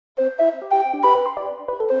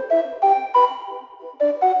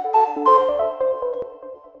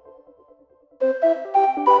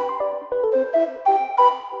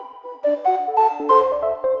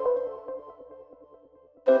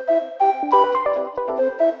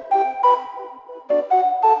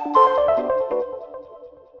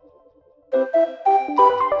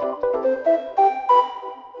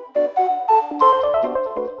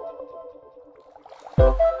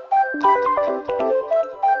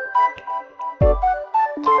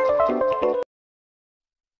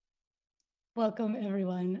Welcome,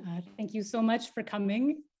 everyone. Thank you so much for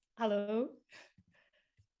coming. Hello.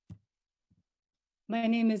 My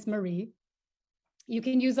name is Marie. You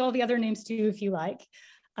can use all the other names too if you like.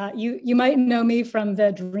 You might know me from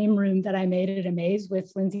the dream room that I made at Amaze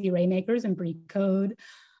with Lindsay Raymakers and Brie Code,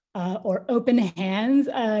 or Open Hands,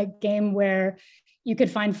 a game where you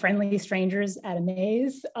could find friendly strangers at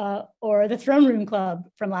Amaze, or the Throne Room Club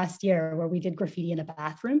from last year where we did graffiti in a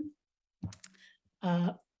bathroom.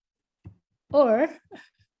 Or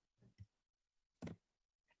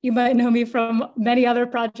you might know me from many other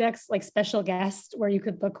projects like Special Guest, where you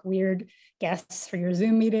could book weird guests for your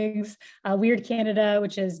Zoom meetings, Weird Canada,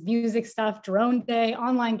 which is music stuff, Drone Day,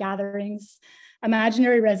 online gatherings,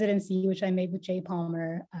 Imaginary Residency, which I made with Jay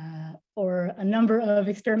Palmer, or a number of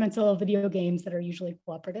experimental video games that are usually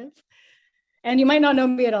cooperative. And you might not know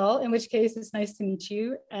me at all, in which case it's nice to meet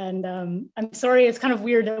you. And I'm sorry, it's kind of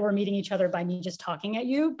weird that we're meeting each other by me just talking at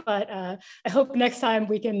you, but I hope next time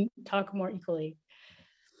we can talk more equally.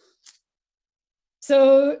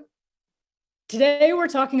 So today we're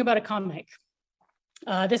talking about a comic.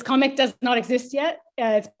 This comic does not exist yet.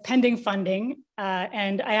 It's pending funding,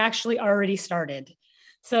 and I actually already started.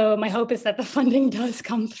 So my hope is that the funding does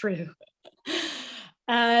come through.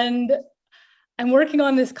 And I'm working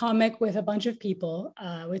on this comic with a bunch of people,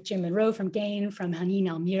 with Jim Monroe from Gain, from Haneen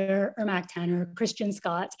Almir, Ermac Tanner, Christian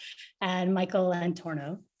Scott, and Michael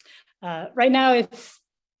Lantorno. Right now it's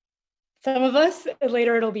some of us,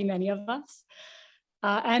 later it'll be many of us.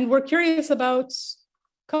 And we're curious about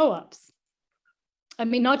co-ops. I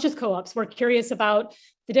mean, not just co-ops, we're curious about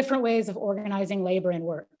the different ways of organizing labor and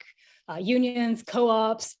work. Unions,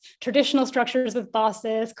 co-ops, traditional structures with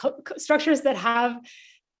bosses, structures that have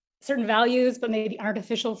certain values, but maybe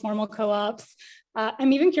artificial formal co-ops.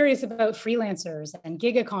 I'm even curious about freelancers and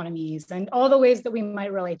gig economies and all the ways that we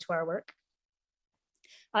might relate to our work.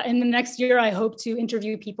 In the next year, I hope to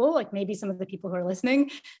interview people, like maybe some of the people who are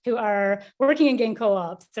listening, who are working in game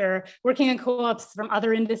co-ops or working in co-ops from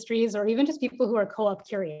other industries, or even just people who are co-op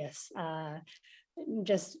curious,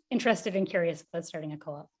 just interested and curious about starting a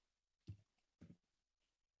co-op.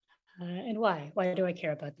 And why? Why do I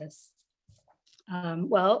care about this?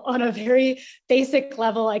 Well, on a very basic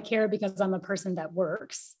level, I care because I'm a person that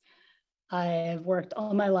works. I've worked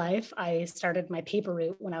all my life. I started my paper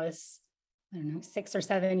route when I was, I don't know, 6 or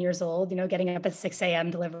 7 years old, getting up at 6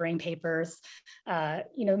 a.m. delivering papers,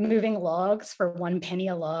 moving logs for 1 penny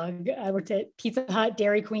a log. I worked at Pizza Hut,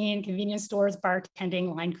 Dairy Queen, convenience stores,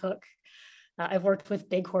 bartending, line cook. I've worked with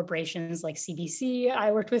big corporations like CBC.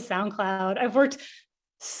 I worked with SoundCloud. I've worked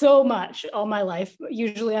so much all my life.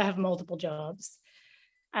 Usually I have multiple jobs.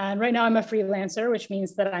 And right now I'm a freelancer, which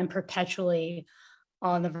means that I'm perpetually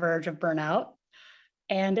on the verge of burnout.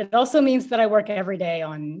 And it also means that I work every day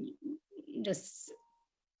on just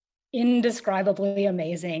indescribably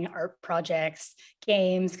amazing art projects,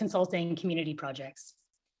 games, consulting, community projects.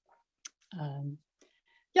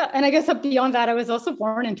 Yeah, and I guess beyond that, I was also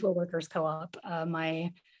born into a workers' co-op.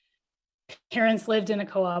 My parents lived in a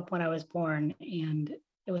co-op when I was born, and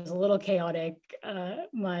it was a little chaotic.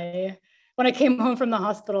 When I came home from the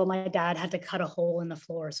hospital, my dad had to cut a hole in the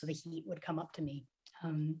floor so the heat would come up to me.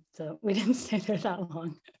 So we didn't stay there that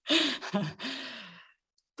long.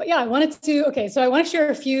 But yeah, I want to share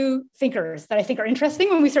a few thinkers that I think are interesting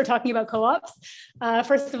when we start talking about co-ops.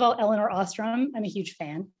 First of all, Elinor Ostrom, I'm a huge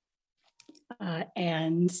fan.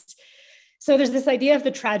 And so there's this idea of the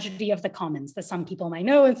tragedy of the commons that some people might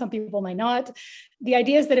know and some people might not. The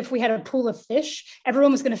idea is that if we had a pool of fish,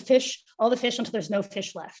 everyone was going to fish all the fish until there's no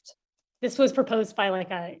fish left. This was proposed by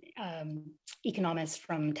like a economist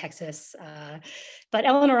from Texas, but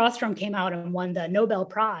Elinor Ostrom came out and won the Nobel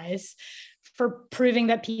Prize for proving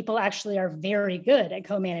that people actually are very good at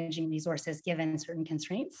co-managing resources given certain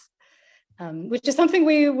constraints, which is something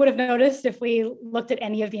we would have noticed if we looked at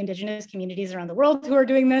any of the indigenous communities around the world who are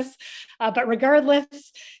doing this. But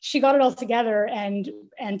regardless, she got it all together and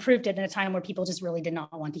proved it in a time where people just really did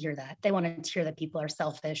not want to hear that. They wanted to hear that people are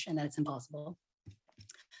selfish and that it's impossible.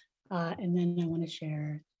 And then I want to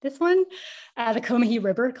share this one, the Combahee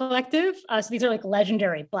River Collective. So these are like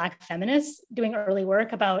legendary Black feminists doing early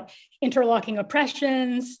work about interlocking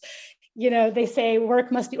oppressions. You know, they say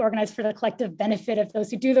work must be organized for the collective benefit of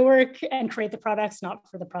those who do the work and create the products, not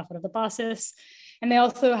for the profit of the bosses. And they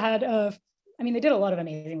also had they did a lot of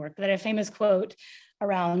amazing work, but they had a famous quote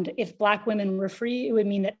around, if Black women were free, it would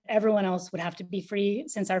mean that everyone else would have to be free,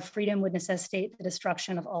 since our freedom would necessitate the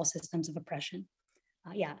destruction of all systems of oppression.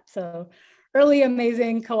 So early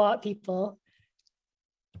amazing co-op people.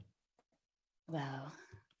 Wow,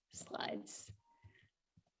 slides.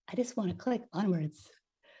 I just want to click onwards.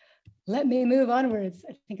 Let me move onwards.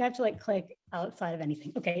 I think I have to like click outside of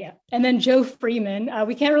anything. Okay, yeah. And then Joe Freeman.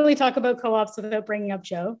 We can't really talk about co-ops without bringing up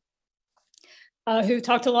Joe, who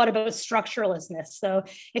talked a lot about structurelessness. So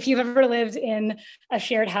if you've ever lived in a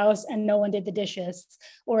shared house and no one did the dishes,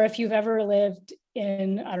 or if you've ever lived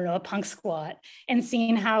in, I don't know, a punk squat and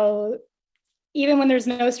seen how even when there's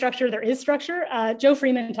no structure, there is structure. Joe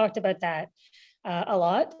Freeman talked about that a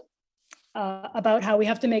lot. About how we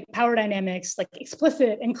have to make power dynamics like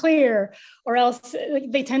explicit and clear, or else like,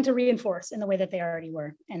 they tend to reinforce in the way that they already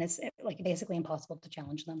were. And it's like basically impossible to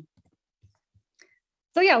challenge them.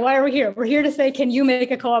 So yeah, why are we here? We're here to say, can you make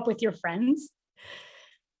a co-op with your friends?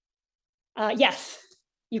 Yes,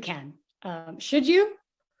 you can. Should you?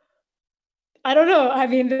 I don't know. I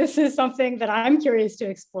mean, this is something that I'm curious to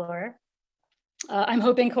explore. I'm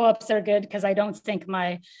hoping co-ops are good because I don't think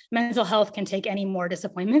my mental health can take any more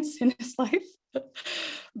disappointments in this life.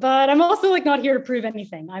 But I'm also like not here to prove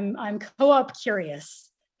anything. I'm co-op curious.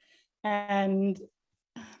 And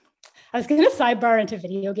I was going to sidebar into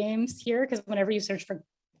video games here, because whenever you search for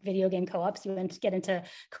video game co-ops, you get into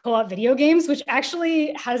co-op video games, which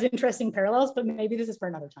actually has interesting parallels, but maybe this is for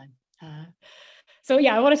another time. So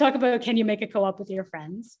yeah, I want to talk about, can you make a co-op with your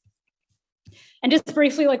friends? And just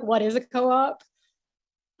briefly, like, what is a co-op?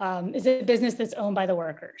 Is it a business that's owned by the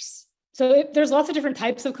workers? So there's lots of different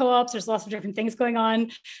types of co-ops, there's lots of different things going on,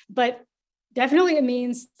 but definitely it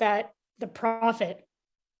means that the profit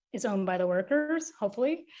is owned by the workers,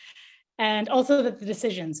 hopefully, and also that the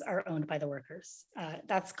decisions are owned by the workers.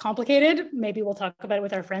 That's complicated. Maybe we'll talk about it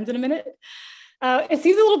with our friends in a minute. It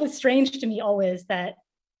seems a little bit strange to me always that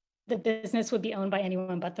the business would be owned by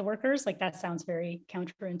anyone but the workers. Like, that sounds very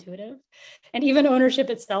counterintuitive. And even ownership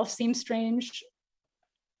itself seems strange.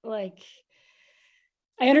 Like,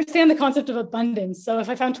 I understand the concept of abundance. So if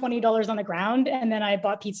I found $20 on the ground and then I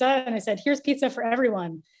bought pizza and I said, here's pizza for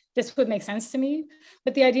everyone, this would make sense to me.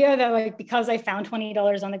 But the idea that like, because I found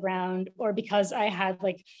 $20 on the ground, or because I had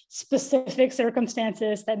like specific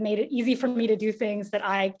circumstances that made it easy for me to do things, that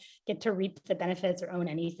I get to reap the benefits or own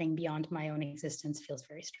anything beyond my own existence, feels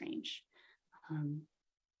very strange.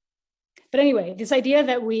 But anyway, this idea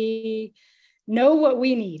that we know what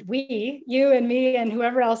we need. We, you and me and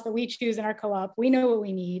whoever else that we choose in our co-op, we know what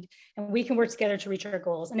we need and we can work together to reach our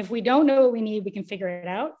goals. And if we don't know what we need, we can figure it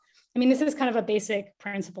out. I mean, this is kind of a basic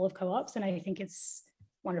principle of co-ops, and I think it's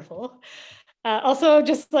wonderful. Also,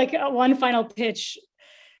 just like one final pitch.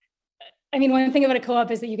 I mean, one thing about a co-op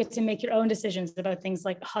is that you get to make your own decisions about things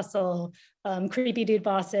like hustle, creepy dude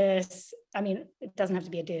bosses. I mean, it doesn't have to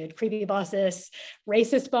be a dude, creepy bosses,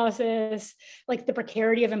 racist bosses, like the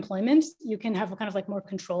precarity of employment. You can have a kind of like more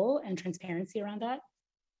control and transparency around that.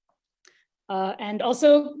 And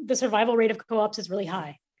also the survival rate of co-ops is really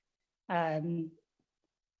high.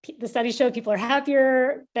 The studies show people are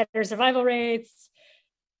happier, better survival rates.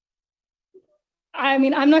 I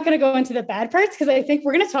mean, I'm not going to go into the bad parts because I think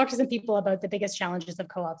we're going to talk to some people about the biggest challenges of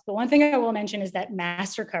co-ops. But one thing I will mention is that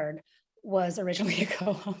MasterCard was originally a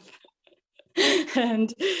co-op.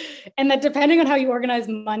 and that depending on how you organize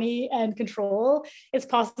money and control, it's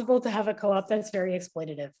possible to have a co-op that's very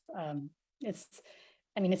exploitative. It's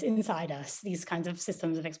inside us, these kinds of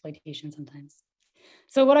systems of exploitation sometimes.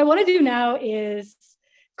 So what I want to do now is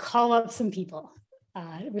call up some people.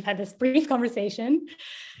 We've had this brief conversation.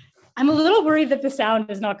 I'm a little worried that the sound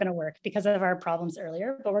is not going to work because of our problems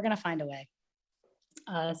earlier, but we're going to find a way.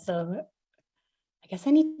 So I guess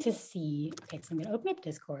I need to see. Okay, so I'm going to open up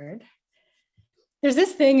Discord. There's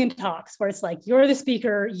this thing in talks where it's like, you're the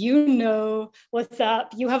speaker, you know what's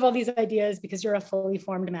up, you have all these ideas because you're a fully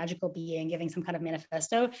formed magical being giving some kind of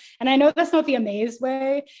manifesto. And I know that's not the amazed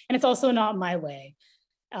way, and it's also not my way.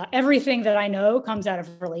 Everything that I know comes out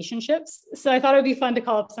of relationships. So I thought it would be fun to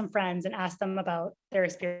call up some friends and ask them about their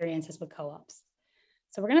experiences with co-ops.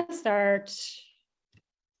 So we're going to start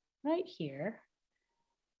right here.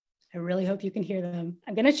 I really hope you can hear them.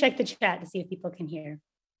 I'm going to check the chat to see if people can hear.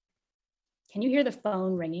 Can you hear the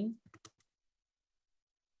phone ringing?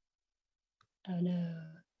 Oh no.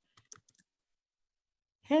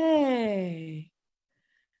 Hey,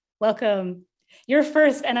 welcome. You're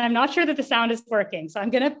first, and I'm not sure that the sound is working. So I'm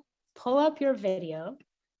gonna pull up your video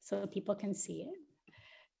so people can see it.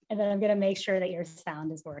 And then I'm gonna make sure that your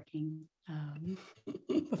sound is working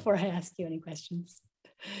before I ask you any questions.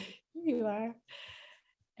 Here you are.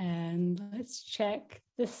 And let's check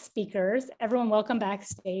the speakers. Everyone, welcome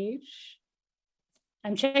backstage.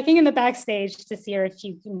 I'm checking in the backstage to see if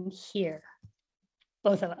you can hear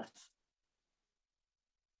both of us.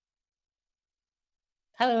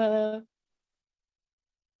 Hello.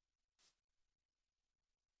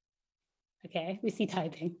 Okay, we see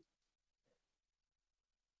typing.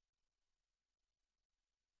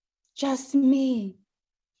 Just me.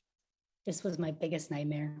 This was my biggest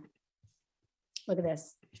nightmare. Look at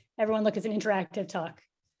this. Everyone look, it's an interactive talk.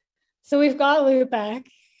 So we've got Lou back.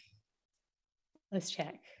 Let's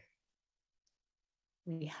check.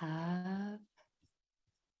 We have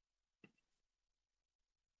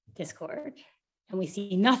Discord, and we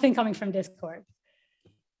see nothing coming from Discord.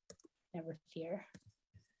 Never fear.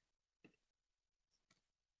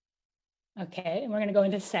 Okay, and we're gonna go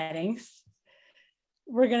into settings.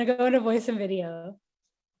 We're gonna go into voice and video.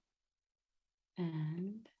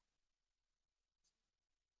 And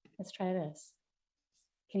let's try this.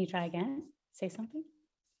 Can you try again? Say something.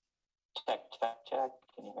 Check.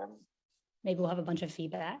 Can you hear me? Maybe we'll have a bunch of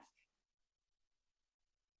feedback.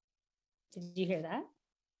 Did you hear that?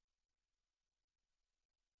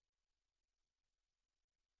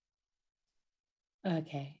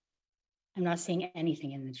 Okay. I'm not seeing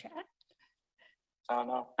anything in the chat. Oh,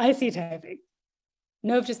 no. I see typing.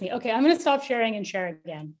 No, it's just me. Okay, I'm going to stop sharing and share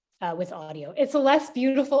again with audio. It's a less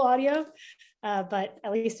beautiful audio, but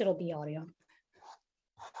at least it'll be audio.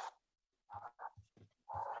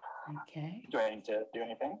 Okay. Do I need to do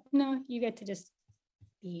anything? No, you get to just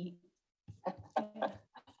be.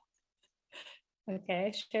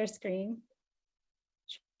 Okay, share screen.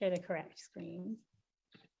 Share the correct screen.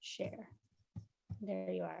 Share.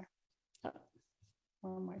 There you are. Oh,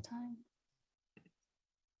 one more time.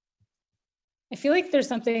 I feel like there's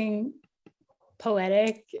something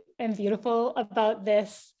poetic and beautiful about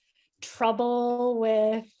this trouble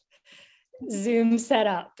with Zoom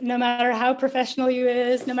setup. No matter how professional you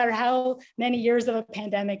is, no matter how many years of a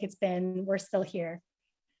pandemic it's been, we're still here.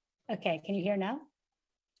 Okay, can you hear now?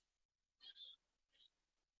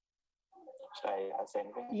 Should I say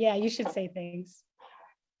anything? Yeah, you should say things.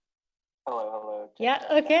 Hello. Yeah,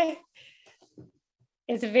 okay.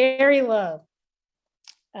 It's very low.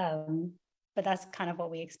 But that's kind of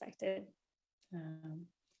what we expected.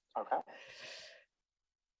 Okay.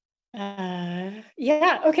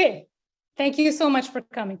 Yeah, okay. Thank you so much for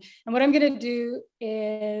coming. And what I'm gonna do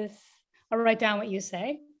is I'll write down what you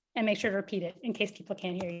say and make sure to repeat it in case people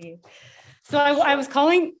can't hear you. So I was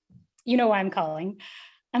calling, you know why I'm calling.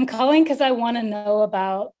 I'm calling because I wanna know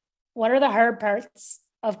about what are the hard parts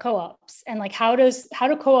of co-ops and like how do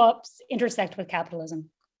co-ops intersect with capitalism?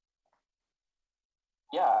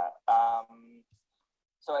 Yeah.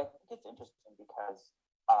 So I think it's interesting because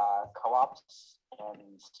co-ops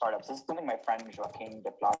and startups, this is something my friend Marie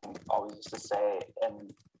LeBlanc always used to say.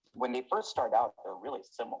 And when they first start out, they're really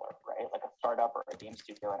similar, right? Like a startup or a game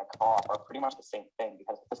studio and a co-op are pretty much the same thing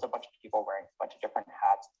because it's just a bunch of people wearing a bunch of different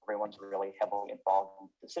hats. Everyone's really heavily involved in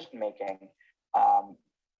decision making.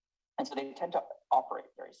 And so they tend to operate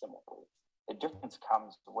very similarly. The difference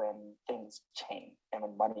comes when things change and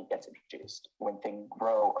when money gets introduced, when things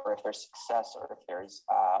grow, or if there's success, or if there's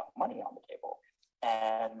money on the table.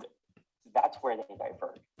 And that's where they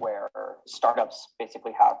diverge, where startups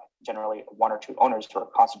basically have generally one or two owners who are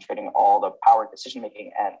concentrating all the power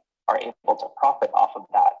decision-making and are able to profit off of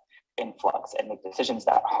that influx and make decisions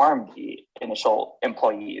that harm the initial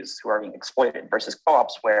employees who are being exploited, versus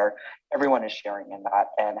co-ops where everyone is sharing in that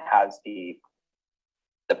and has the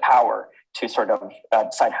power to sort of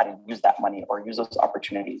decide how to use that money or use those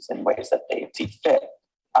opportunities in ways that they see fit.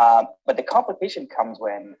 But the complication comes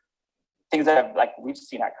when things that have, like we've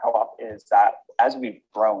seen at co-op, is that as we've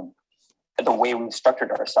grown, the way we've structured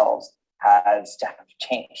ourselves has to have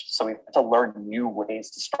changed. So we've had to learn new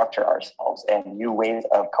ways to structure ourselves and new ways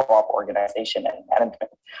of co-op organization and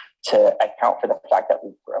management to account for the fact that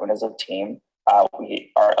we've grown as a team.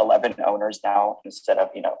 We are 11 owners now instead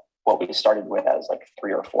of, what we started with as like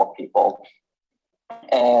 3 or 4 people.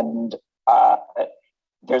 And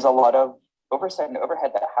there's a lot of oversight and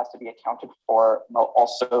overhead that has to be accounted for, while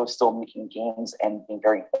also still making games and being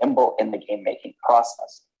very nimble in the game making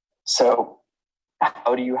process. So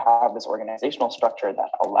how do you have this organizational structure that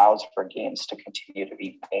allows for games to continue to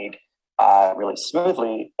be made really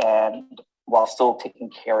smoothly and while still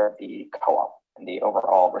taking care of the co-op and the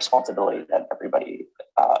overall responsibility that everybody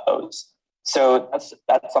owes. So that's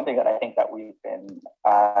something that I think that we've been,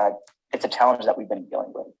 it's a challenge that we've been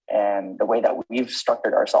dealing with. And the way that we've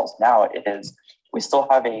structured ourselves now is we still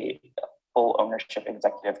have a full ownership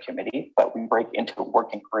executive committee, but we break into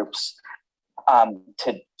working groups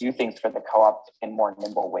to do things for the co-op in more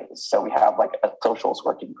nimble ways. So we have like a socials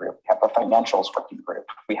working group, we have a financials working group,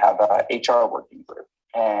 we have a HR working group,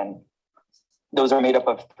 and those are made up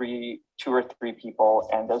of two or three people,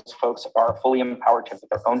 and those folks are fully empowered to make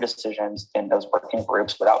their own decisions in those working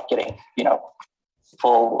groups without getting,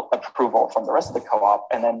 full approval from the rest of the co-op.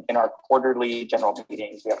 And then in our quarterly general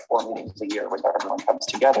meetings, we have 4 meetings a year where everyone comes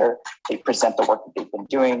together, they present the work that they've been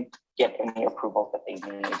doing, get any approval that they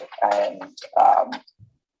need, and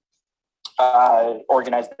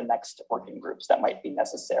organize the next working groups that might be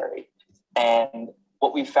necessary. And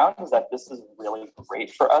what we found is that this is really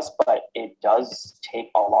great for us, but it does take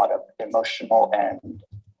a lot of emotional and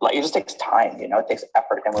it just takes time, it takes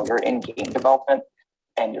effort. And when you're in game development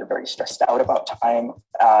and you're very stressed out about time,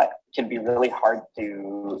 it can be really hard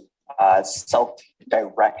to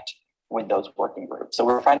self-direct with those working groups. So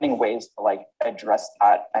we're finding ways to address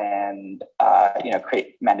that and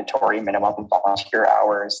create mandatory minimum volunteer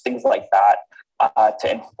hours, things like that,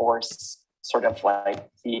 to enforce sort of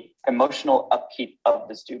the emotional upkeep of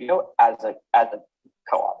the studio as a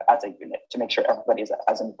co-op, as a unit, to make sure everybody is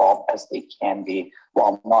as involved as they can be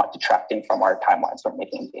while not detracting from our timelines from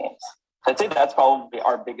making games. I'd say that's probably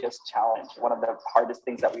our biggest challenge. One of the hardest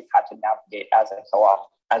things that we've had to navigate as a co-op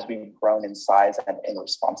as we've grown in size and in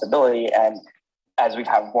responsibility, and as we've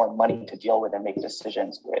had more money to deal with and make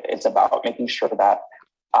decisions with. It's about making sure that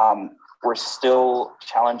we're still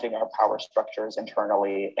challenging our power structures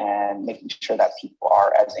internally and making sure that people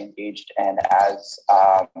are as engaged and as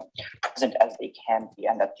present as they can be,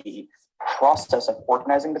 and that the process of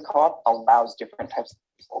organizing the co-op allows different types of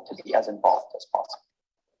people to be as involved as possible.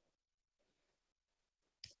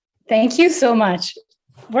 Thank you so much.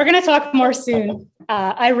 We're going to talk more soon.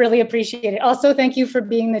 I really appreciate it. Also, thank you for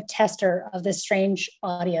being the tester of this strange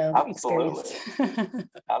audio experience.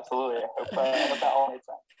 Absolutely. I hope that all made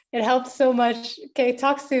sense. It helps so much. Okay,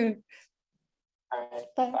 talk soon. All right,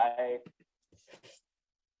 bye.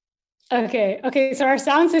 Okay, so our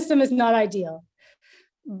sound system is not ideal,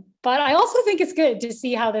 but I also think it's good to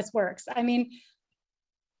see how this works. I mean,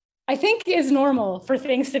 I think it's normal for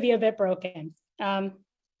things to be a bit broken.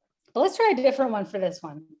 But let's try a different one for this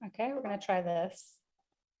one. Okay, we're gonna try this.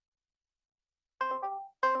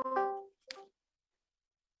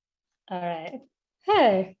 All right.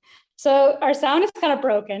 Hey, so our sound is kind of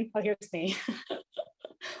broken. Oh, here's me.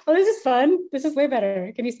 Well, this is fun. This is way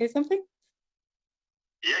better. Can you say something?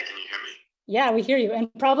 Yeah, can you hear me? Yeah, we hear you. And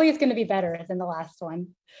probably it's gonna be better than the last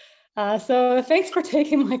one. So thanks for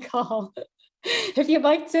taking my call. If you'd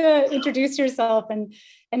like to introduce yourself and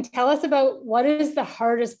tell us about what is the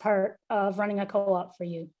hardest part of running a co-op for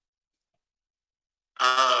you.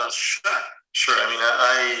 Sure. I mean,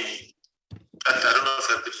 I don't know if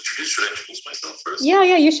I've been introduced. Should I introduce myself first? Yeah,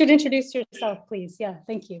 you should introduce yourself, please. Yeah,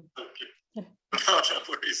 thank you. Okay. No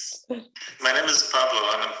worries. My name is Pablo,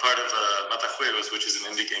 and I'm part of Matajuegos, which is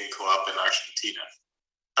an indie game co-op in Argentina.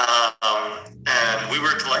 And we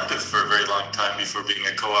were a collective for a very long time before being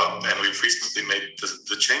a co-op, and we've recently made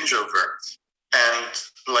the changeover. And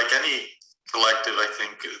like any collective, I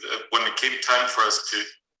think when it came time for us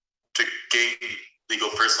to gain legal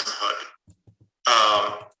personhood,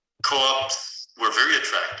 co-ops were very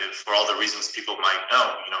attractive for all the reasons people might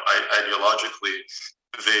know. Ideologically,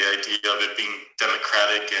 the idea of it being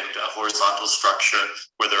democratic and a horizontal structure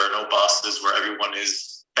where there are no bosses, where everyone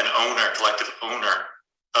is an owner, collective owner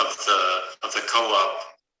of the co-op,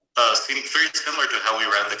 seemed very similar to how we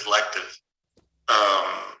ran the collective.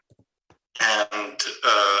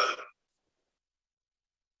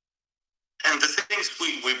 And the things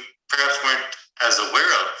we perhaps weren't as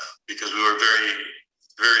aware of, because we were very,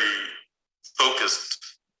 very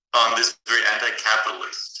focused on this very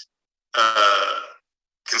anti-capitalist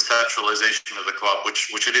conceptualization of the co-op, which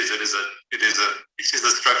it is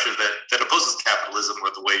a structure that opposes capitalism,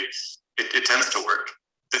 or the way it tends to work.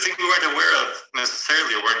 The thing we weren't aware of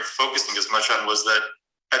necessarily, or weren't focusing as much on, was that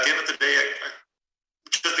at the end of the day,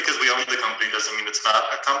 just because we own the company doesn't mean it's not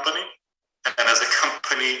a company. And as a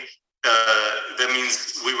company, that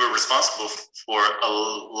means we were responsible for a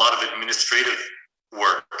lot of administrative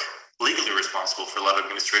work, legally responsible for a lot of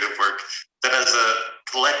administrative work, that as a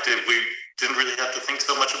collective, we didn't really have to think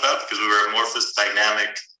so much about, because we were amorphous,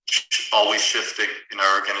 dynamic, always shifting in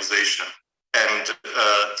our organization. And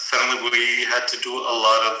suddenly we had to do a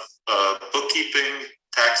lot of bookkeeping,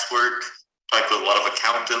 tax work, like with a lot of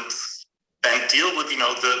accountants, and deal with,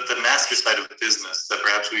 the nastier side of business that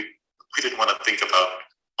perhaps we didn't want to think about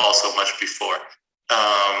also much before.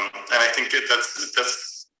 And I think that's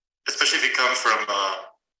especially if you come from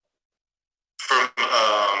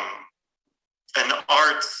an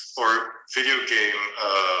arts or video game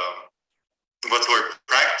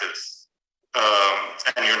practice,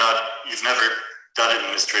 and you've never done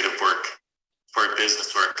administrative work for a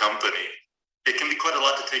business or a company. It can be quite a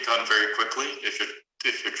lot to take on very quickly if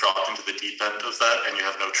you're dropped into the deep end of that and you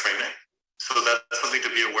have no training. So that's something to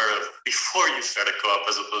be aware of before you start a co-op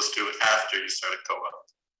as opposed to after you start a co-op.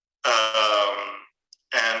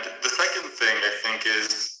 And the second thing I think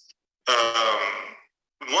is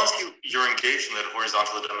once you're engaged in that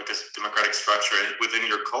horizontal democratic structure within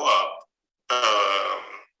your co-op,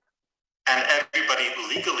 and everybody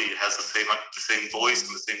legally has the same voice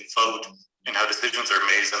and the same vote in how decisions are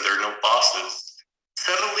made, and there are no bosses,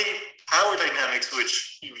 suddenly power dynamics,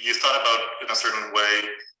 which you thought about in a certain way,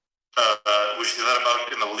 which you thought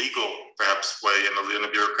about in a legal, perhaps, way, in a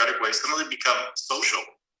bureaucratic way, suddenly become social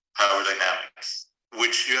power dynamics,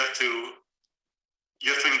 which you have to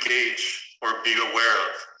engage or be aware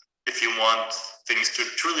of if you want things to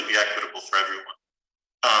truly be equitable for everyone.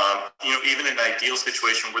 Even in an ideal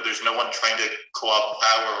situation where there's no one trying to co-opt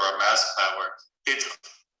power or amass power, it's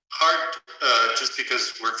hard just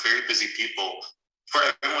because we're very busy people for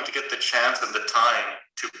everyone to get the chance and the time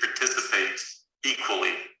to participate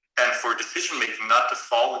equally, and for decision making not to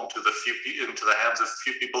fall into the hands of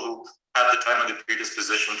few people who have the time and the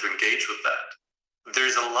predisposition to engage with that.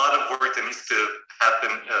 There's a lot of work that needs to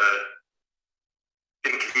happen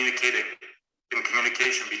in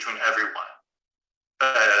communication between everyone,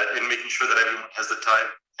 in making sure that everyone has the time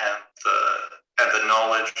and the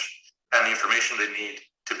knowledge and the information they need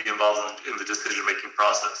to be involved in the decision-making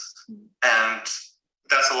process. And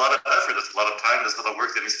that's a lot of effort, that's a lot of time, that's a lot of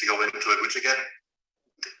work that needs to go into it, which again,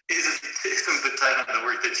 isn't the time and the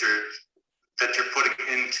work that you're putting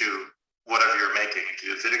into whatever you're making,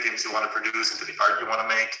 into the video games you want to produce, into the art you want to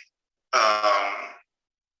make.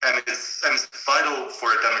 And it's vital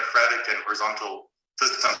for a democratic and horizontal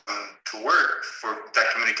system to work, for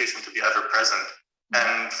that communication to be ever present,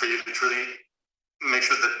 and for you to truly make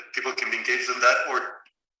sure that people can be engaged in that, or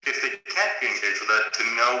if they can't be engaged with that, to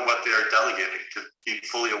know what they are delegating, to be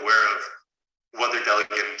fully aware of what they're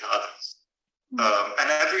delegating to others. And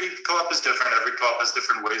every co-op is different. Every co-op has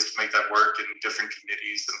different ways to make that work in different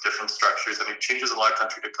communities and different structures, and it changes a lot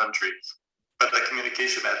country to country. But that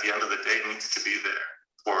communication at the end of the day needs to be there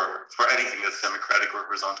for anything that's democratic or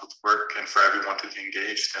horizontal to work, and for everyone to be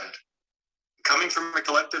engaged. And coming from a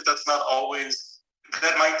collective, that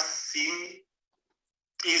might seem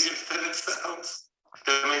easier than it sounds.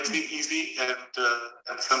 That might seem easy, and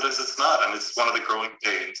sometimes it's not. And it's one of the growing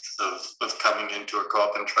pains of coming into a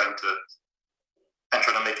co-op and trying to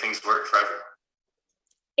make things work for everyone.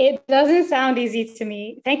 It doesn't sound easy to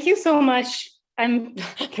me. Thank you so much.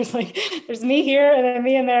 There's me here, and then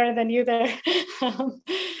me in there, and then you there.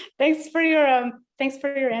 Thanks for your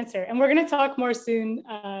answer. And we're going to talk more soon,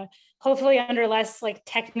 hopefully under less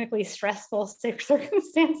technically stressful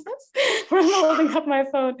circumstances where I'm holding up my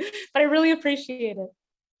phone. But I really appreciate it.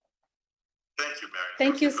 Thank you, Mary.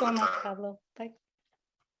 Thank you so much, Pablo. Bye.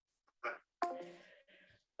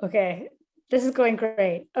 Okay, this is going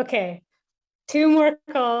great. Okay, 2 more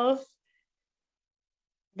calls.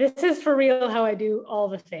 This is for real how I do all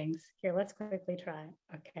the things. Here, let's quickly try.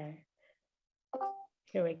 Okay,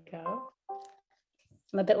 here we go.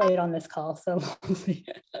 I'm a bit late on this call, so we'll see.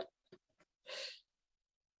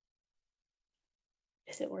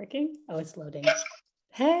 Is it working? Oh, it's loading.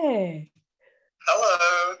 Hey.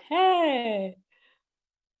 Hello. Hey.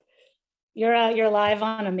 You're live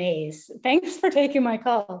on Amaze. Thanks for taking my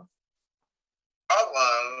call.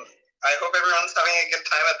 Problem. I hope everyone's having a good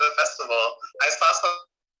time at the festival. I saw some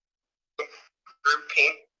group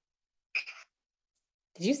paint.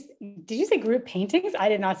 Did you say group paintings? I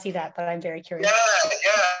did not see that, but I'm very curious. Yeah. I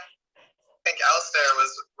think Alistair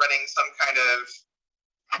was running some kind of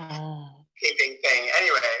painting thing.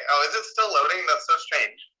 Anyway, is it still loading? That's so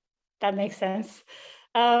strange. That makes sense.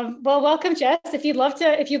 Well, welcome, Jess. If you'd like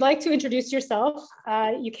to introduce yourself,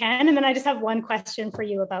 you can. And then I just have one question for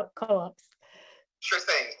you about co-ops. Sure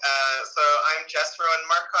thing. So I'm Jess Rowan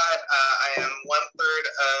Marcotte. I am 1/3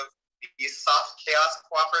 of the Soft Chaos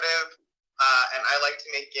Cooperative, and I like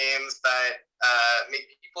to make games that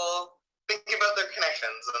make people think about their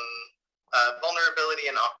connections and vulnerability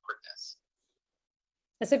and awkwardness.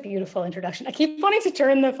 That's a beautiful introduction. I keep wanting to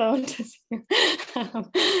turn the phone to see.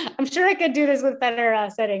 I'm sure I could do this with better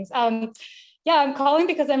settings. Yeah, I'm calling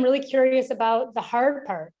because I'm really curious about the hard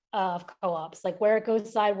part of co-ops, like where it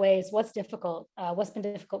goes sideways, what's difficult, what's been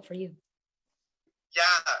difficult for you?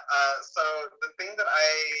 Yeah, so the thing that I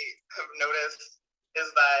have noticed is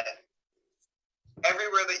that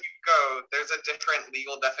everywhere that you go, there's a different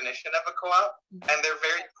legal definition of a co-op, and they're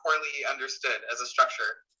very poorly understood as a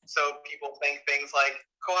structure. So people think things like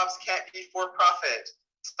co-ops can't be for profit,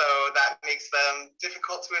 so that makes them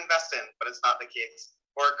difficult to invest in, but it's not the case.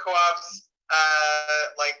 Or co-ops,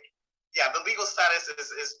 the legal status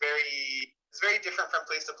is very different from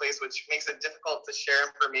place to place, which makes it difficult to share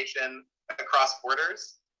information across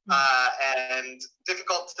borders, and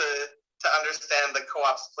difficult to understand the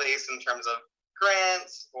co-op's place in terms of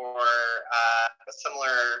grants or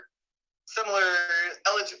similar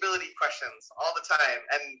eligibility questions all the time,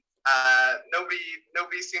 and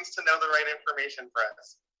nobody seems to know the right information for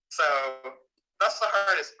us. So that's the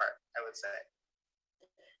hardest part, I would say.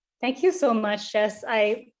 Thank you so much, Jess.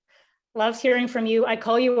 I love hearing from you. I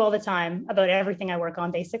call you all the time about everything I work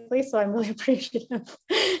on, basically, so I'm really appreciative.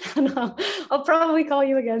 And I'll probably call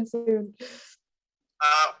you again soon.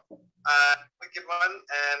 A good one,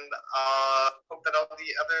 and hope that all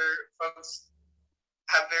the other folks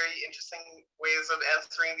have very interesting ways of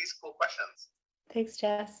answering these cool questions. Thanks,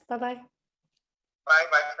 Jess. Bye-bye. Bye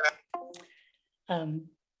for now.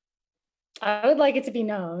 I would like it to be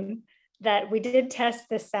known that we did test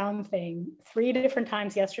this sound thing 3 different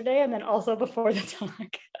times yesterday, and then also before the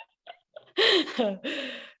talk.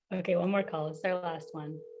 Okay, one more call. It's our last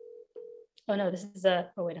one. Oh no, this is oh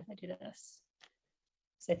wait, if I do this.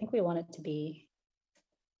 So I think we want it to be.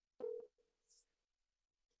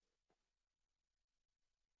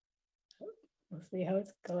 We'll see how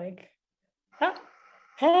it's going. Oh,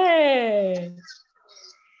 hey.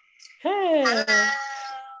 Hey.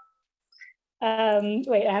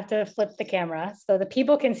 Wait, I have to flip the camera so the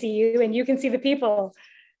people can see you and you can see the people.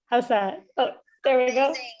 How's that? Oh, there we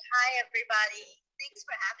go. Hi, everybody. Thanks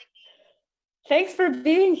for having me. Thanks for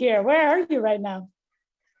being here. Where are you right now?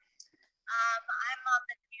 I'm on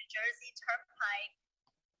the New Jersey Turnpike.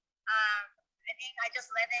 I think I just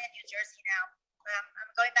landed in New Jersey now.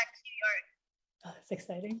 I'm going back to New York. Oh, that's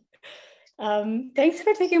exciting. Thanks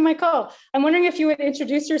for taking my call. I'm wondering if you would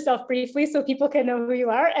introduce yourself briefly so people can know who you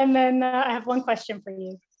are. And then I have one question for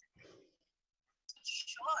you.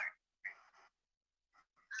 Sure.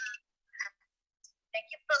 Thank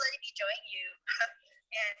you for letting me join you.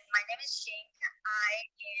 And my name is Xing.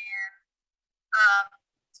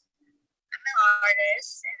 I'm an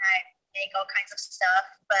artist and I make all kinds of stuff,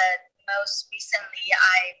 but most recently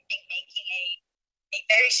I've been making a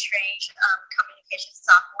very strange communication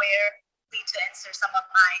software to answer some of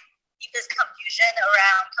my deepest confusion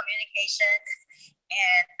around communication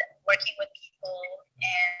and working with people,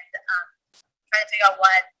 and trying to figure out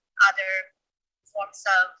what other forms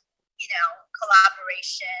of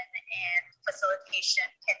collaboration and facilitation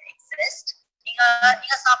can exist in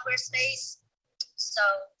a software space. So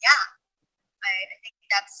yeah, I think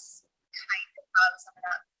that's kind of how I would sum it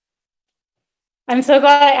up. I'm so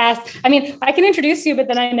glad I asked. I mean, I can introduce you, but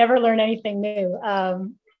then I never learn anything new.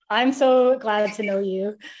 I'm so glad to know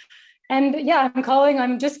you. And yeah,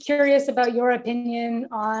 I'm just curious about your opinion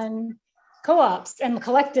on co-ops and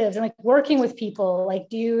collectives and like working with people.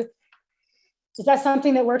 Like, is that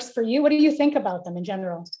something that works for you? What do you think about them in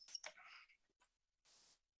general?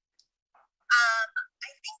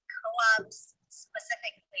 I think co-ops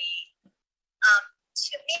specifically,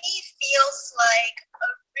 to me, feels like a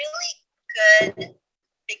really good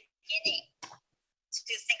beginning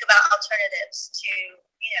to think about alternatives to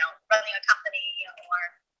running a company, or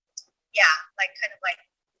kind of like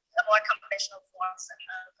the more conventional forms of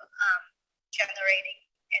generating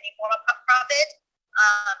any form of profit.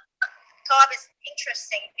 Co-op is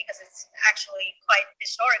interesting because it's actually quite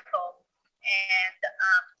historical, and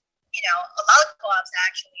a lot of co-ops are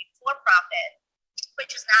actually for profit,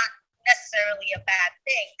 which is not necessarily a bad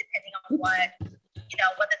thing depending on what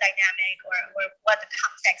the dynamic or what the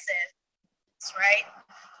context is, right?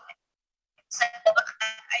 So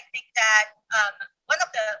I think that one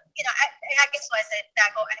of the, I guess why I said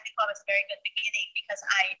that I think co-op is a very good beginning, because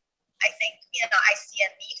I think, I see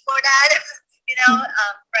a need for that,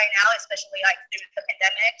 right now, especially like through the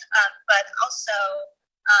pandemic. But also,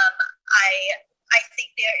 I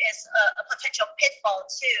think there is a potential pitfall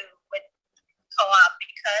too with co-op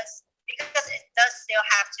because it does still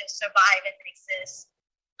have to survive and exist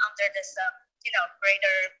under this,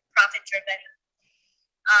 greater profit-driven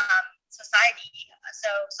society.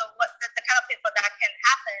 So what the kind of pitfall that can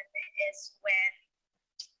happen is when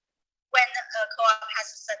a co-op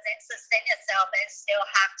has to sustain itself and still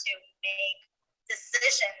have to make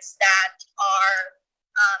decisions that are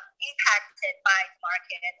impacted by the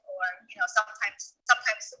market, or sometimes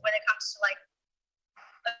when it comes to like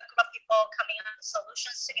a group of people coming up with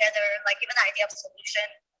solutions together, like even the idea of solution,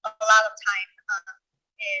 a lot of time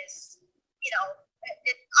is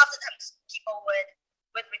oftentimes people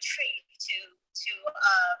would retreat to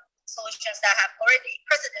solutions that have already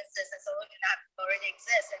precedences and solutions that already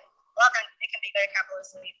exist, and a lot of times it can be very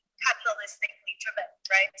capitalistically driven,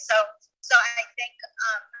 right? So I think that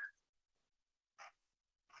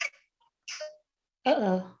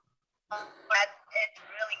it's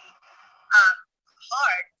really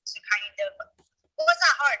hard to kind of, well, it's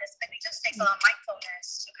not hard, I think it just takes a lot of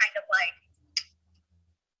mindfulness to kind of like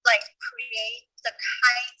create the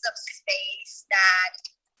kinds of space that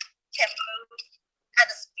can move at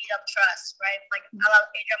the speed of trust, right? Like I love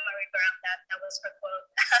Adrienne Marie Brown, that was her quote.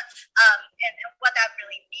 And what that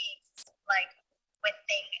really means, like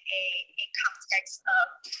within a context of,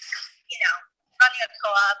 running a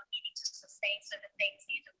co-op, needing to sustain certain things,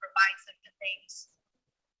 need to provide certain things.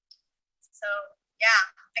 So yeah,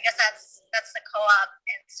 I guess that's the co-op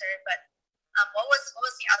answer, but what was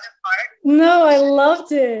the other part? No, I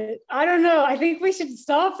loved it. I don't know. I think we should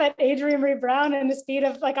stop at Adrienne Marie Brown and the speed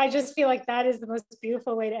of, like, I just feel like that is the most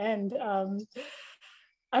beautiful way to end. I'm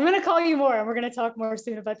going to call you more and we're going to talk more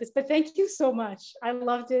soon about this, but thank you so much. I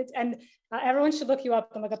loved it. And everyone should look you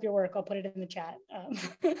up and look up your work. I'll put it in the chat.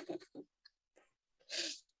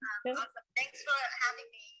 Awesome. Thanks for having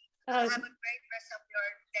me. Have a great rest of your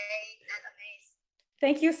day at Amaze.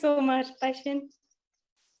 Thank you so much. Bye, Shin.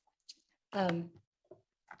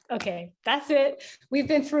 Okay, that's it. We've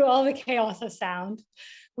been through all the chaos of sound.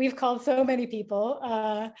 We've called so many people.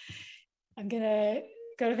 I'm gonna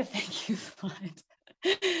go to the thank you slide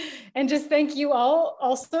and just thank you all.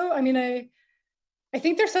 Also, I mean, I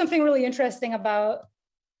think there's something really interesting about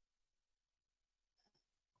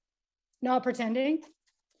not pretending.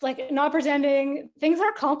 Like not pretending, things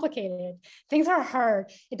are complicated, things are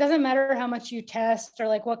hard. It doesn't matter how much you test or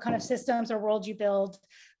like what kind of systems or world you build.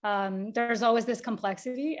 There's always this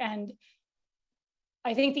complexity. And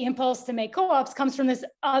I think the impulse to make co-ops comes from this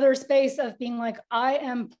other space of being like, I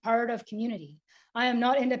am part of community. I am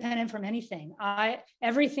not independent from anything.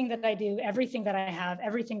 Everything that I do, everything that I have,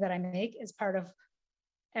 everything that I make is part of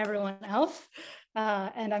everyone else.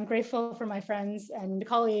 And I'm grateful for my friends and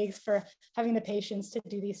colleagues for having the patience to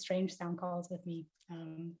do these strange sound calls with me.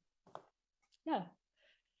 Yeah.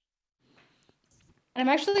 And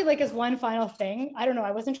I'm actually like, as one final thing, I don't know,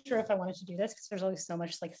 I wasn't sure if I wanted to do this because there's always so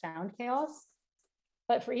much like sound chaos,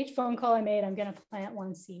 but for each phone call I made, I'm gonna plant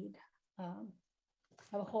one seed. I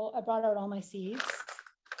brought out all my seeds.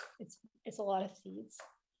 It's a lot of seeds.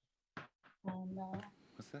 And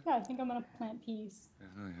yeah, I think I'm gonna plant peas. I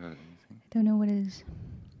haven't heard anything. I don't know what it is.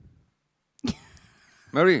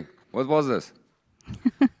 Marie, what was this?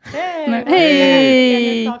 Hey!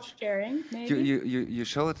 Hey! Stop sharing, maybe? You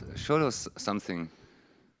showed us something.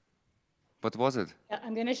 What was it? Yeah,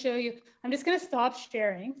 I'm gonna show you. I'm just gonna stop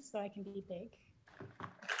sharing so I can be big.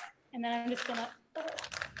 And then I'm just gonna.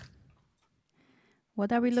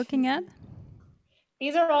 What are we looking at?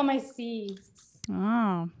 These are all my seeds.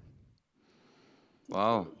 Oh.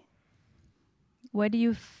 Wow. Where do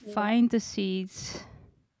you find the seeds?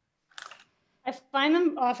 I find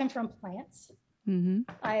them often from plants. Mm-hmm.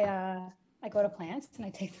 I go to plants and I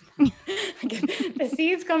take them. The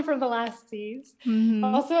seeds come from the last seeds. Mm-hmm.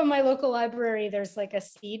 Also in my local library, there's like a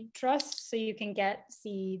seed trust, so you can get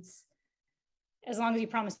seeds as long as you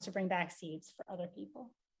promise to bring back seeds for other people.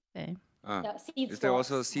 Okay. Yeah, seeds. Is there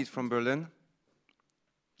also a seed from Berlin?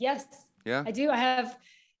 Yes. Yeah. I do. I have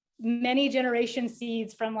many generation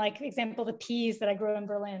seeds from, like, example, the peas that I grew in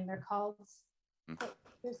Berlin. They're called,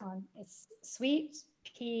 here's one. It's Sweet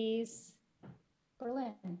Peas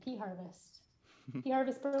Berlin, Pea Harvest. Pea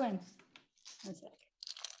Harvest Berlin. One sec.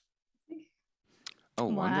 Oh,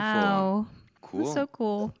 wow. Wonderful. Cool. That's so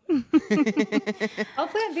cool. I'll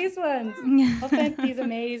plant these ones. I'll plant these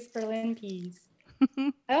Amaze Berlin peas.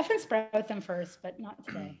 I often sprout them first, but not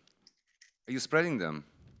today. Are you spreading them?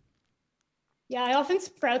 Yeah, I often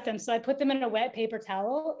sprout them. So I put them in a wet paper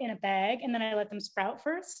towel in a bag, and then I let them sprout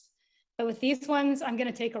first. But with these ones, I'm going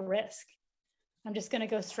to take a risk. I'm just going to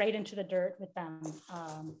go straight into the dirt with them.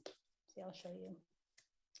 See, I'll show you.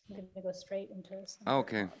 I'm going to go straight into some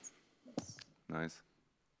okay. Yes. Nice.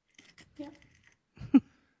 Yeah.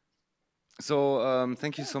 So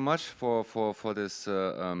thank you so much for this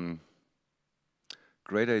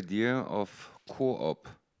great idea of co-op.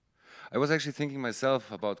 I was actually thinking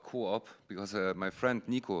myself about co-op because my friend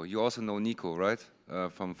Nico, you also know Nico, right?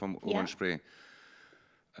 From Yeah. Orange Spray.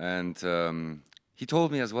 And he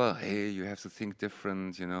told me as well, hey, you have to think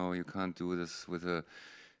different, you know, you can't do this with a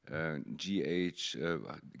GmbH,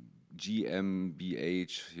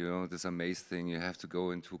 you know, this amazing thing, you have to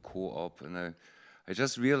go into co-op. And I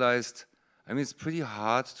just realized, I mean, it's pretty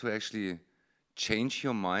hard to actually change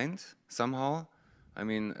your mind somehow. I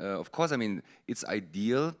mean, of course, I mean, it's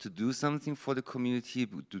ideal to do something for the community,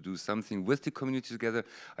 to do something with the community together.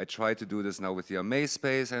 I try to do this now with the Amaze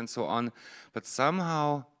Space and so on. But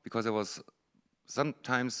somehow, because I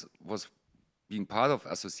sometimes was being part of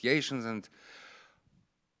associations, and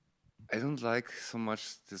I don't like so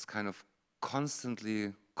much this kind of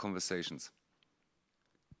constantly conversations.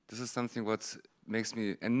 This is something what makes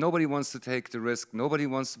me, and nobody wants to take the risk, nobody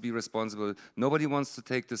wants to be responsible, nobody wants to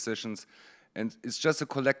take decisions, and it's just a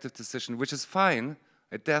collective decision, which is fine.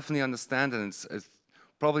 I definitely understand, and it's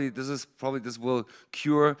probably this will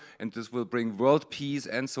cure and this will bring world peace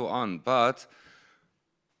and so on. But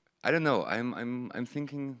I don't know. I'm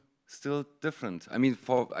thinking still different. I mean,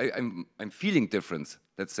 I'm feeling different.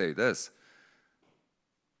 Let's say this.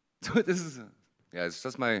 So this is yeah. It's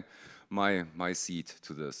just my seed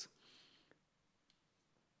to this.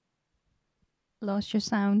 Lost your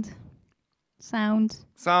sound. Sound.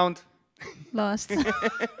 Lost.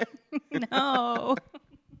 No.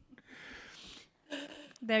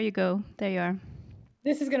 There you go. There you are.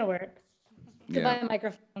 This is gonna work. Goodbye, Yeah.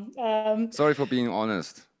 microphone. Sorry for being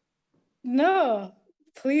honest. No,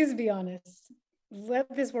 please be honest.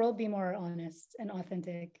 Let this world be more honest and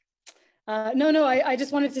authentic. I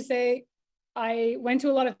just wanted to say I went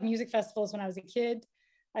to a lot of music festivals when I was a kid.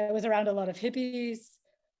 I was around a lot of hippies,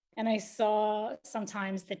 and I saw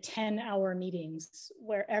sometimes the 10-hour meetings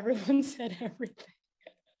where everyone said everything.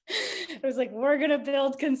 It was like, we're gonna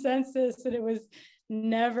build consensus, and it was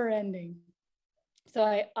never ending. So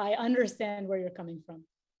I understand where you're coming from.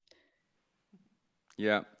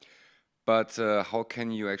 Yeah. But how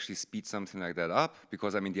can you actually speed something like that up?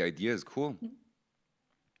 Because I mean, the idea is cool.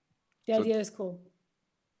 The idea is cool.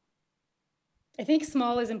 I think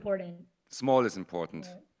small is important. Small is important.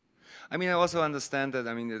 Yeah. I mean, I also understand that.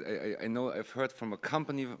 I mean, I know I've heard from a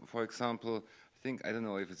company, for example, I don't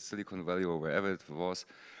know if it's Silicon Valley or wherever it was,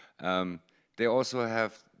 they also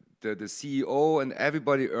have the CEO, and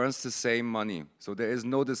everybody earns the same money. So there is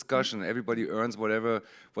no discussion. Everybody earns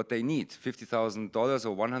what they need, $50,000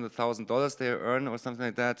 or $100,000 they earn or something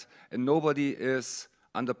like that. And nobody is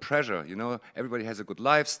under pressure, you know. Everybody has a good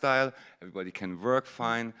lifestyle. Everybody can work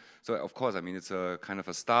fine. So of course, I mean, it's a kind of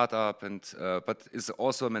a startup, but it's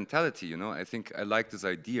also a mentality, you know. I think I like this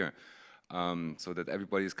idea, so that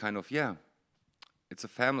everybody is kind of, yeah, it's a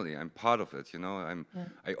family. I'm part of it, you know.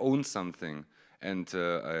 I own something. And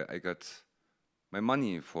I got my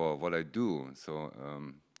money for what I do. So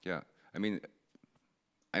yeah, I mean,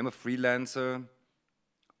 I'm a freelancer.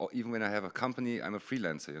 Or even when I have a company, I'm a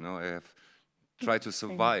freelancer. You know, I have tried to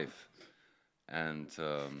survive. And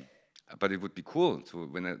but it would be cool to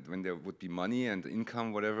when there would be money and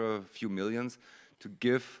income, whatever, a few millions, to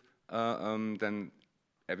give then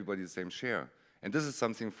everybody the same share. And this is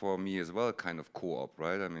something for me as well, kind of co-op,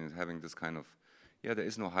 right? I mean, having this kind of, yeah, there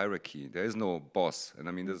is no hierarchy, there is no boss. And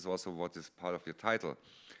I mean, this is also what is part of your title.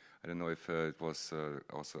 I don't know if it was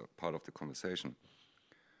also part of the conversation.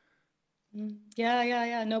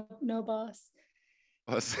 Yeah. No boss.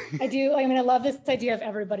 Boss. I do. I mean, I love this idea of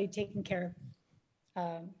everybody taken care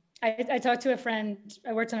of. I talked to a friend.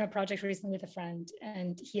 I worked on a project recently with a friend,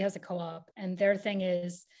 and he has a co-op. And their thing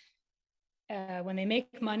is, when they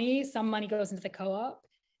make money, some money goes into the co-op,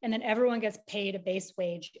 and then everyone gets paid a base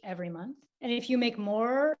wage every month. And if you make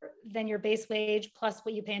more than your base wage plus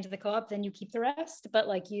what you pay into the co-op, then you keep the rest. But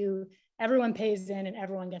like everyone pays in and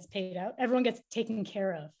everyone gets paid out. Everyone gets taken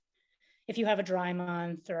care of if you have a dry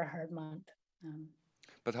month or a hard month.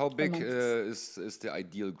 But how big is the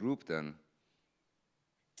ideal group then?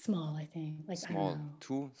 Small, I think. Like small, I don't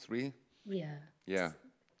know. 2, 3? Yeah. Yeah.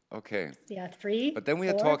 Okay. Yeah, 3. But then we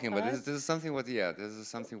 4, are talking 5. about this is something what, yeah, this is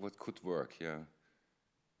something what could work. Yeah.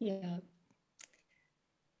 Yeah.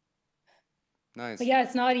 Nice. But yeah,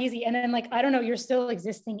 it's not easy. And then like, I don't know, you're still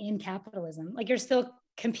existing in capitalism. Like you're still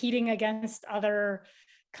competing against other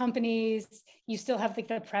companies. You still have like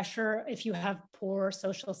the pressure if you have poor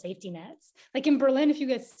social safety nets. Like in Berlin, if you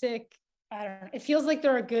get sick, I don't know, it feels like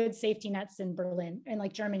there are good safety nets in Berlin and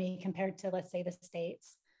like Germany compared to, let's say, the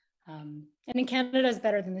States. And in Canada is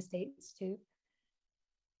better than the States too.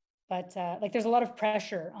 But like there's a lot of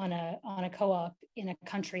pressure on a co-op in a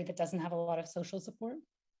country that doesn't have a lot of social support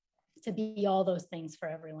to be all those things for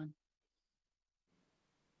everyone.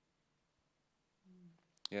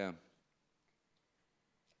 Yeah.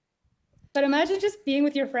 But imagine just being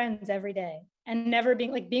with your friends every day and never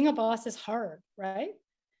being a boss is hard, right?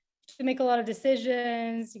 To make a lot of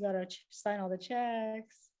decisions, you got to sign all the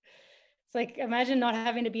checks. It's like, imagine not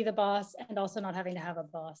having to be the boss and also not having to have a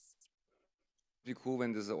boss. It'd be cool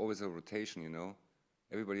when there's always a rotation, you know?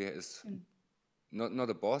 Everybody is not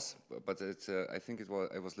a boss, but it's, I think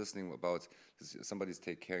I was listening about somebody's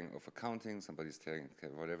taking care of accounting, somebody's taking care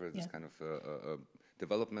of whatever, this kind of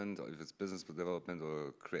development, or if it's business development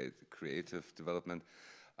or creative development.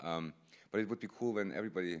 But it would be cool when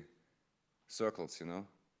everybody circles, you know?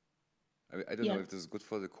 I don't know if this is good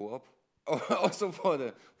for the co-op or also for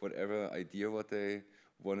the whatever idea what they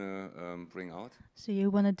want to bring out. So you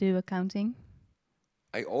want to do accounting?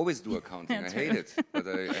 I always do accounting. I hate it, but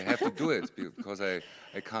I have to do it because I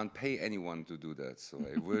can't pay anyone to do that. So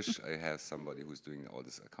I wish I have somebody who's doing all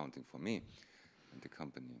this accounting for me and the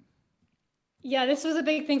company. Yeah, this was a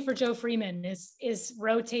big thing for Joe Freeman is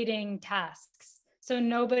rotating tasks. So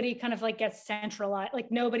nobody kind of like gets centralized,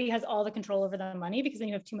 like nobody has all the control over the money because then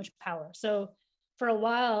you have too much power. So for a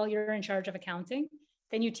while you're in charge of accounting,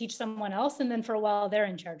 then you teach someone else, and then for a while they're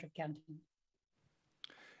in charge of accounting.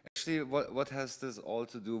 Actually, what has this all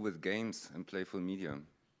to do with games and playful media?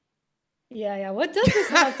 Yeah. What does this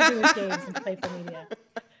have to do with games and playful media?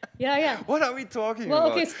 Yeah. What are we talking about?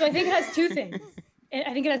 Well, okay, so I think it has two things.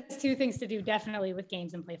 I think it has two things to do definitely with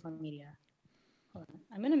games and playful media. Hold on.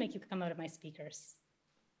 I'm going to make you come out of my speakers,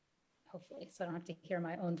 hopefully, so I don't have to hear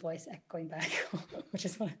my own voice echoing back, which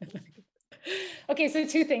is what Okay, so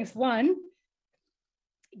two things. One,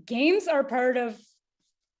 games are part of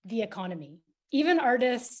the economy. Even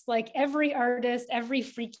artists, like every artist, every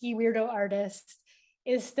freaky weirdo artist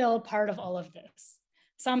is still part of all of this.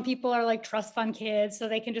 Some people are like trust fund kids, so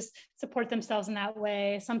they can just support themselves in that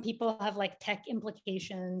way. Some people have like tech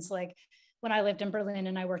implications. Like when I lived in Berlin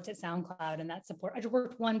and I worked at SoundCloud, and that support, I just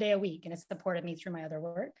worked 1 day a week and it supported me through my other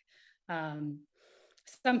work.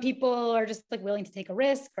 Some people are just like willing to take a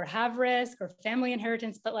risk or have risk or family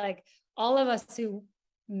inheritance, but like all of us who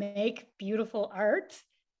make beautiful art,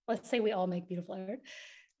 let's say we all make beautiful art,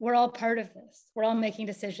 we're all part of this. We're all making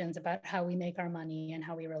decisions about how we make our money and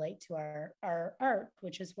how we relate to our art,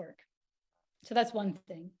 which is work. So that's one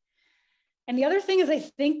thing. And the other thing is, I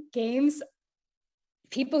think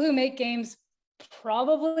people who make games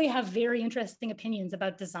probably have very interesting opinions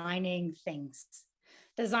about designing things,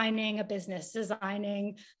 designing a business,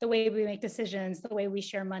 designing the way we make decisions, the way we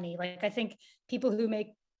share money. Like, I think people who make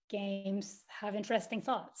games have interesting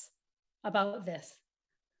thoughts about this.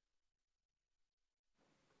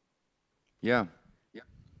 Yeah.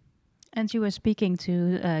 And you were speaking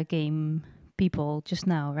to game people just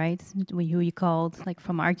now, right? Who you called, like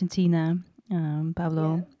from Argentina,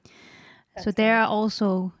 Pablo. Yeah, so they are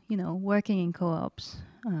also, working in co-ops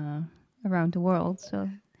around the world. So,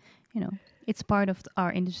 it's part of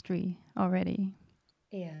our industry already.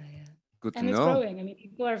 Yeah. Good to know. And it's growing. I mean,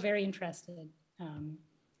 people are very interested.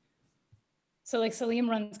 So like Salim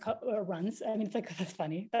runs. I mean, it's like, that's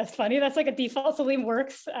funny. That's like a default. Salim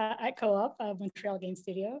works at Co-op, Montreal Game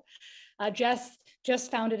Studio.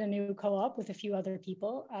 Just founded a new co-op with a few other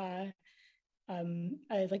people,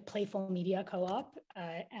 like Playful Media Co-op.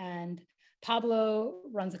 And Pablo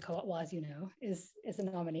runs a co-op, well, as you know, is a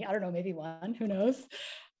nominee. I don't know, maybe one, who knows?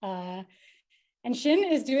 And Shin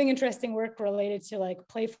is doing interesting work related to like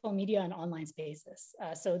playful media and online spaces.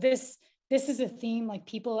 So this is a theme, like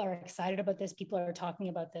people are excited about this. People are talking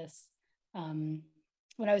about this. When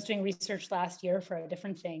I was doing research last year for a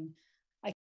different thing,